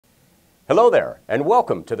Hello there, and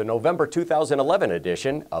welcome to the November 2011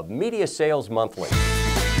 edition of Media Sales Monthly.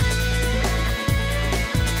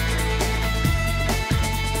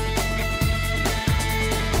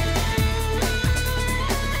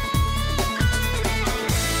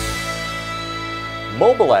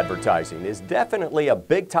 Mobile advertising is definitely a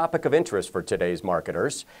big topic of interest for today's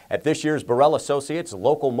marketers. At this year's Burrell Associates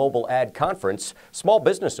Local Mobile Ad Conference, small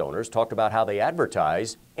business owners talked about how they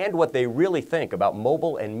advertise and what they really think about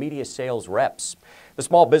mobile and media sales reps. The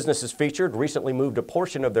small businesses featured recently moved a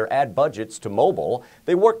portion of their ad budgets to mobile.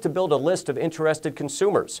 They worked to build a list of interested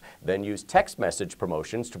consumers, then used text message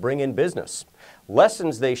promotions to bring in business.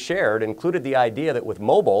 Lessons they shared included the idea that with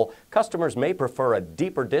mobile, customers may prefer a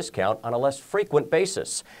deeper discount on a less frequent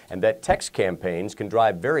basis, and that text campaigns can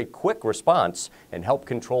drive very quick response and help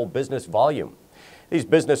control business volume. These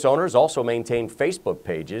business owners also maintain Facebook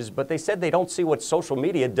pages, but they said they don't see what social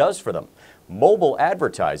media does for them. Mobile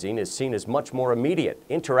advertising is seen as much more immediate,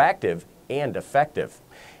 interactive, and effective.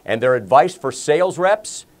 And their advice for sales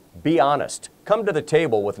reps? Be honest. Come to the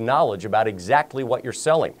table with knowledge about exactly what you're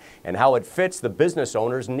selling and how it fits the business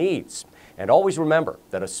owner's needs. And always remember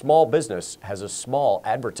that a small business has a small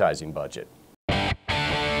advertising budget.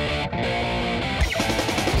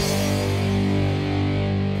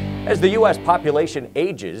 As the U.S. population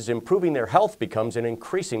ages, improving their health becomes an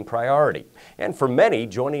increasing priority. And for many,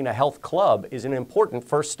 joining a health club is an important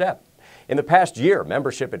first step. In the past year,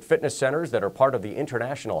 membership at fitness centers that are part of the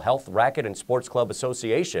International Health, Racquet and Sports Club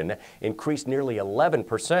Association increased nearly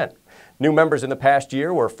 11%. New members in the past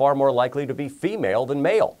year were far more likely to be female than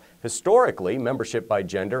male. Historically, membership by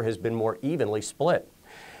gender has been more evenly split.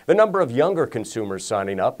 The number of younger consumers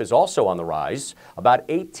signing up is also on the rise. About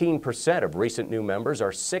 18% of recent new members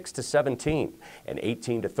are 6 to 17, and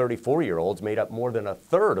 18 to 34-year-olds made up more than a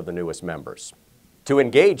third of the newest members. To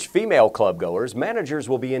engage female clubgoers, managers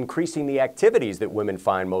will be increasing the activities that women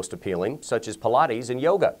find most appealing, such as Pilates and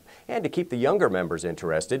yoga. And to keep the younger members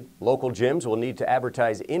interested, local gyms will need to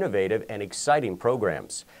advertise innovative and exciting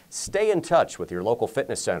programs. Stay in touch with your local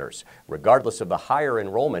fitness centers. Regardless of the higher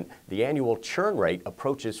enrollment, the annual churn rate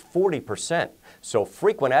approaches 40%, so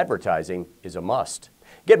frequent advertising is a must.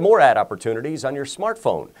 Get more ad opportunities on your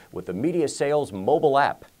smartphone with the Media Sales mobile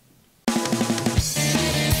app.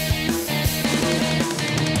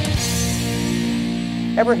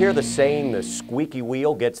 Ever hear the saying, the squeaky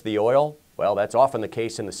wheel gets the oil? Well, that's often the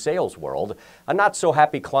case in the sales world. A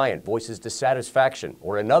not-so-happy client voices dissatisfaction,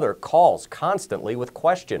 or another calls constantly with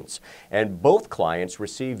questions, and both clients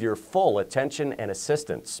receive your full attention and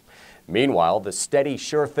assistance. Meanwhile, the steady,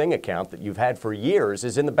 sure-thing account that you've had for years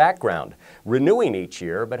is in the background, renewing each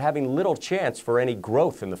year but having little chance for any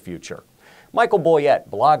growth in the future. Michael Boyette,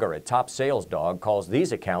 blogger at Top Sales Dog, calls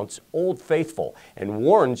these accounts Old Faithful and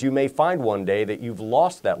warns you may find one day that you've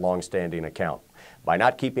lost that long-standing account. By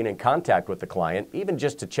not keeping in contact with the client, even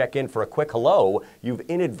just to check in for a quick hello, you've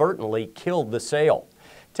inadvertently killed the sale.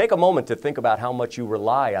 Take a moment to think about how much you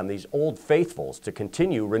rely on these Old Faithfuls to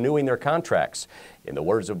continue renewing their contracts. In the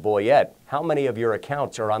words of Boyette, how many of your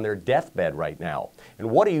accounts are on their deathbed right now? And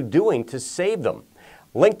what are you doing to save them?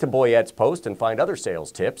 Link to Boyette's post and find other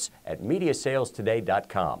sales tips at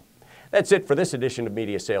MediaSalesToday.com. That's it for this edition of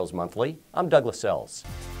Media Sales Monthly. I'm Douglas Sells.